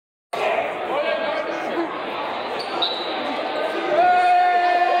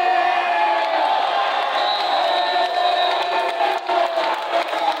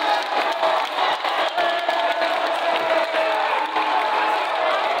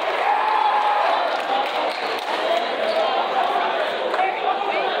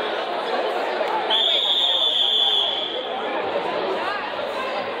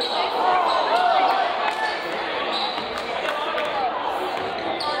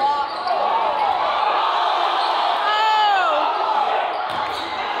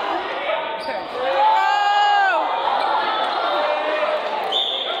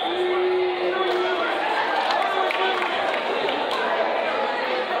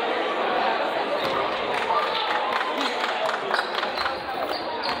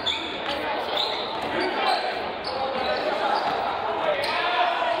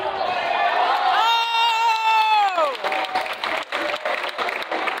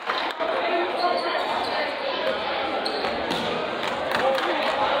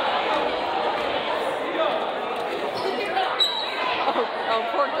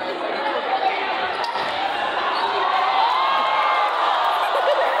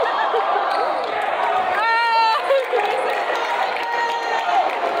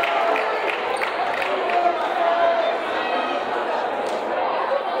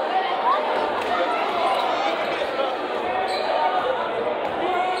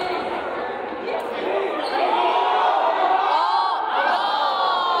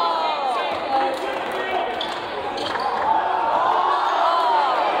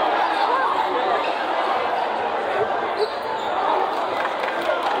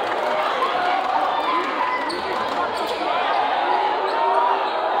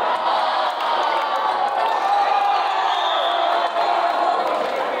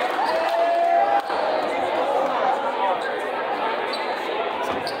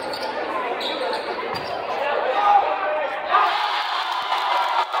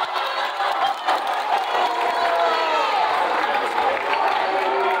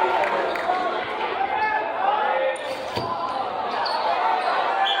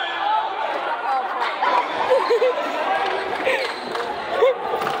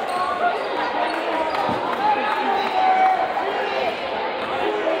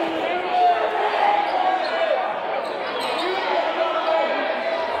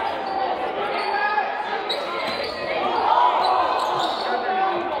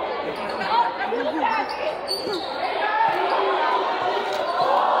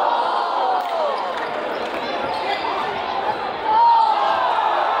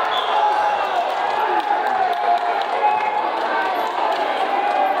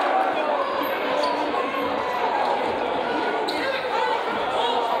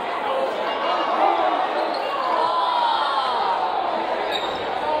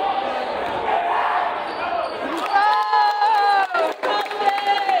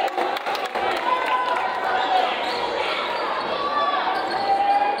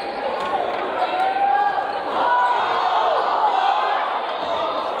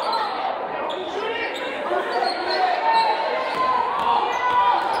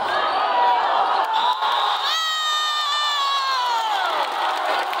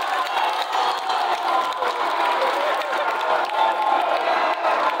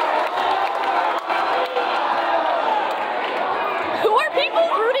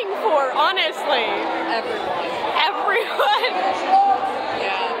Honestly. Everyone. Everyone.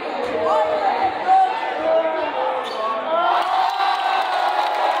 Yeah.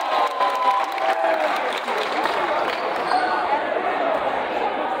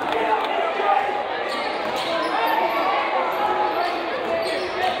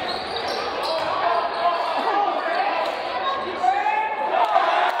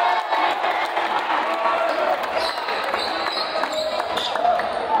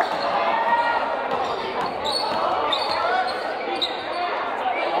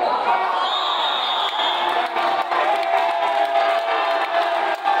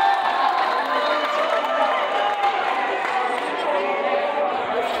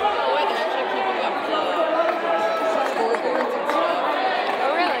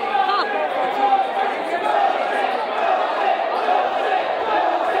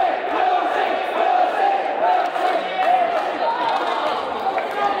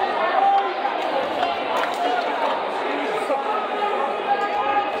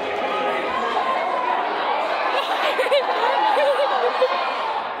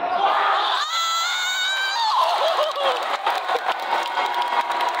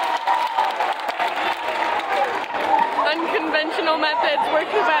 Unconventional methods work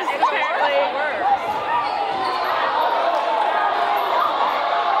the best, apparently.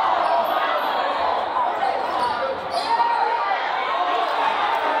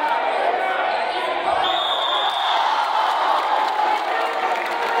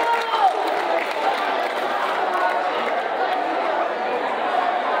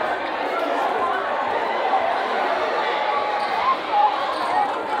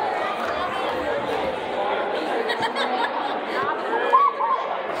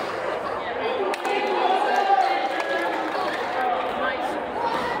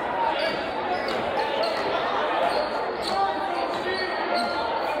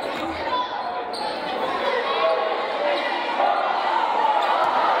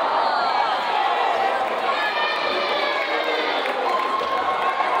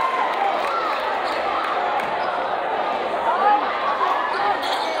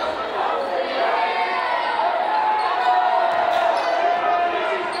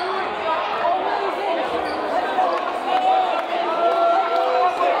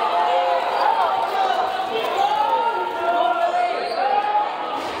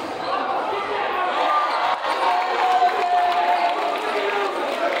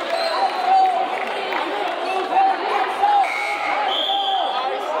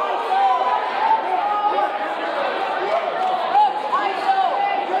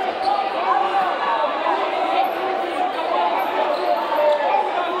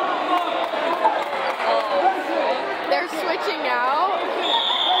 Switching out.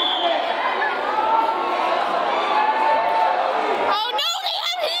 Oh no, they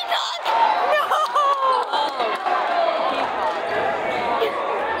have Peacock! No!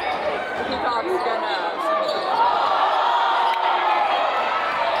 Peacock's gonna...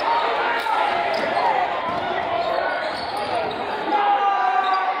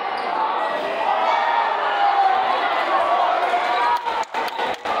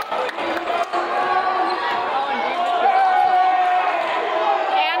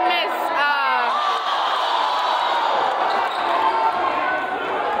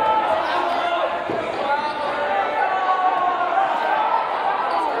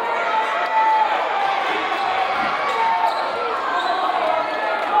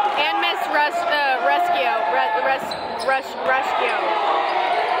 Rescue.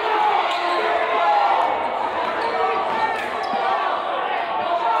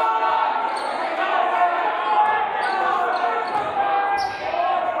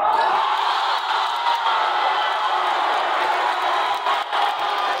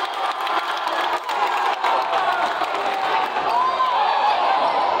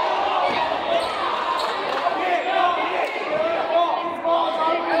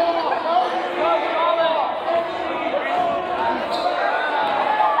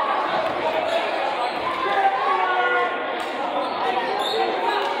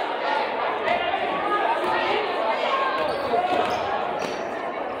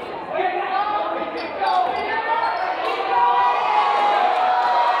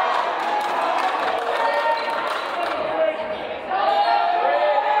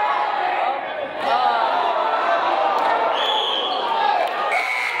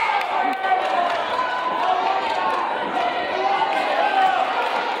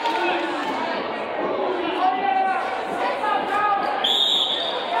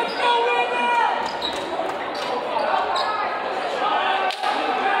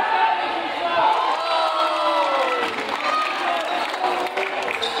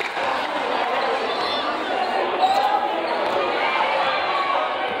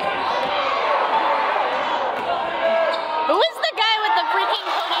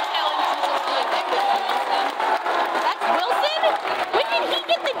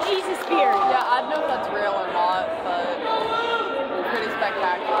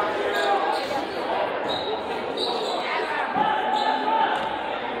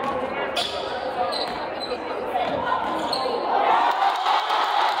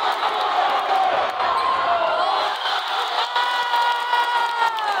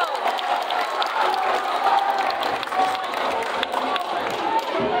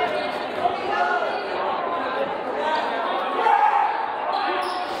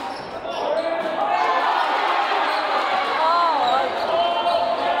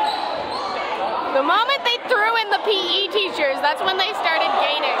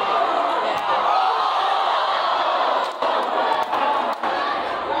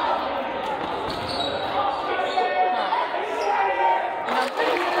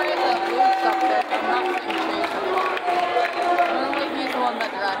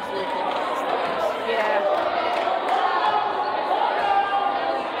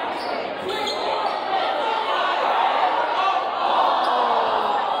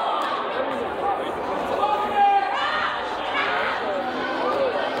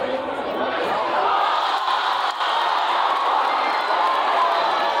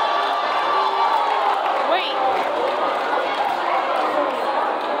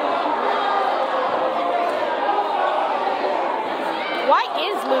 Why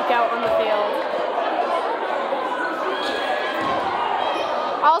is Luke out on the field?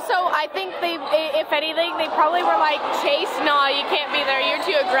 Also, I think they, if anything, they probably were like, Chase, nah, you can't be there. You're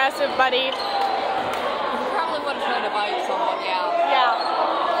too aggressive, buddy. Probably would have tried to bite someone, yeah. Yeah.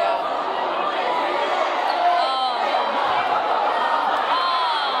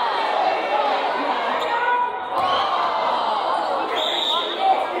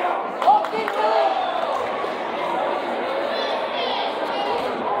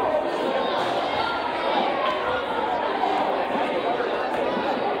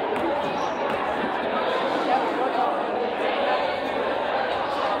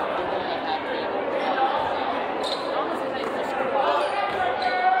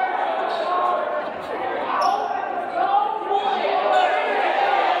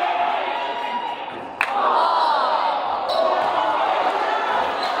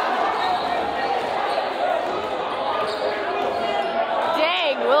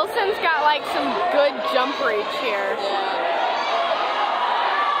 Wilson's got like some good jump reach here.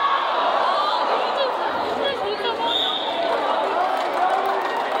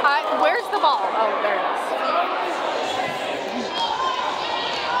 Where's the ball? Oh, there it is.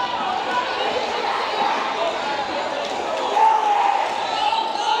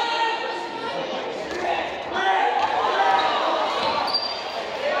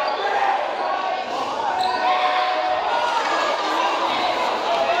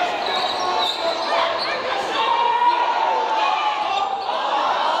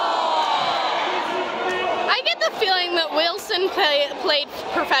 Wilson played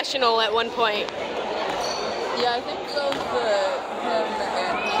professional at one point. Yeah, I think both him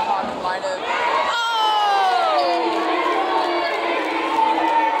and Peacock might have. Oh!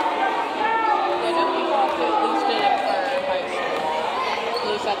 Yeah, no, Peacock at least did it for high school. At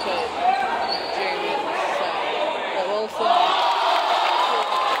least that's what Jeremy said. But Wilson.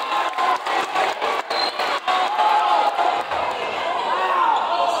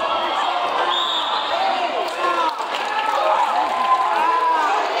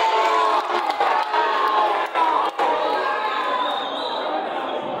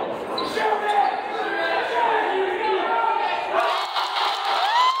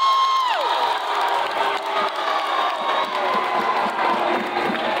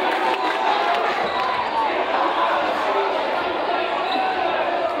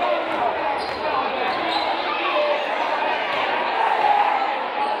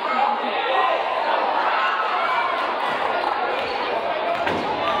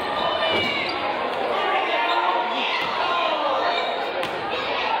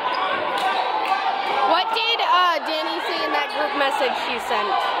 Message she sent.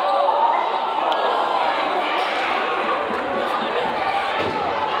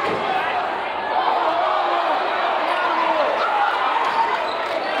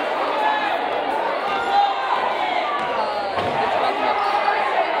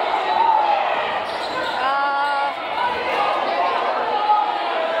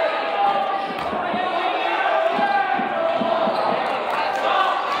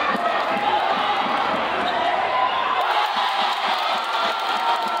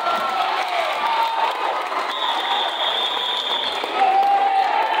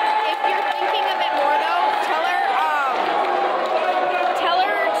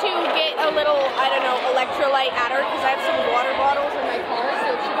 Electrolyte at her because I have some water bottles in my car, so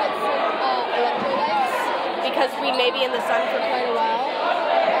if she gets some electrolytes because we may be in the sun for quite a while.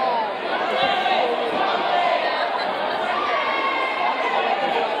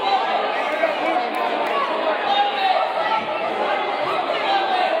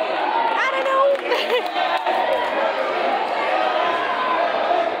 I don't know.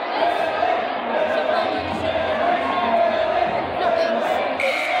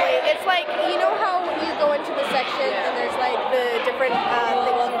 It's like, you know how you go into the section and there's like the different things.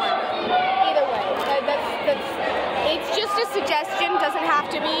 Either way, it's just a suggestion, doesn't have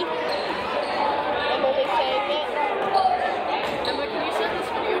to be. I'm only saying it. Emma, can you send this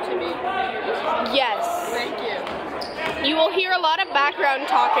video to me? Yes. Thank you. You will hear a lot of background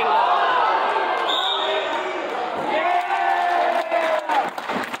talking though.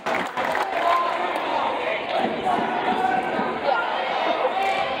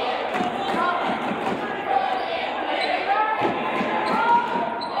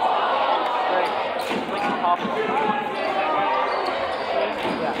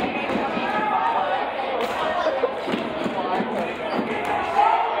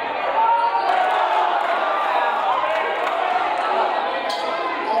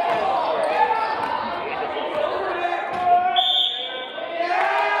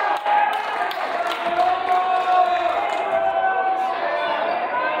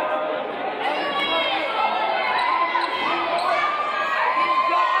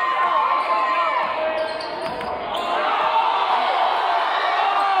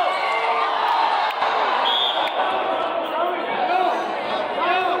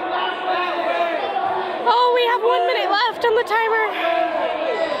 have 1 minute left on the timer.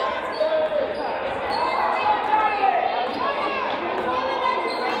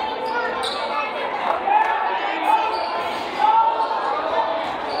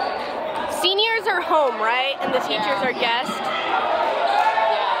 Seniors are home, right? And the teachers are guests. Yeah.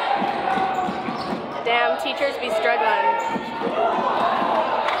 Damn, teachers be struggling.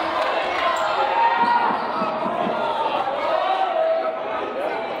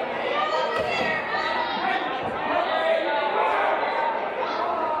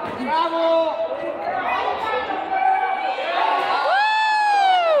 Bravo!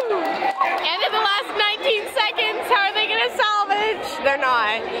 Woo! End of the last 19 seconds. How are they going to salvage? They're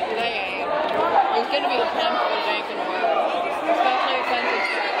not. It's going to be a 10.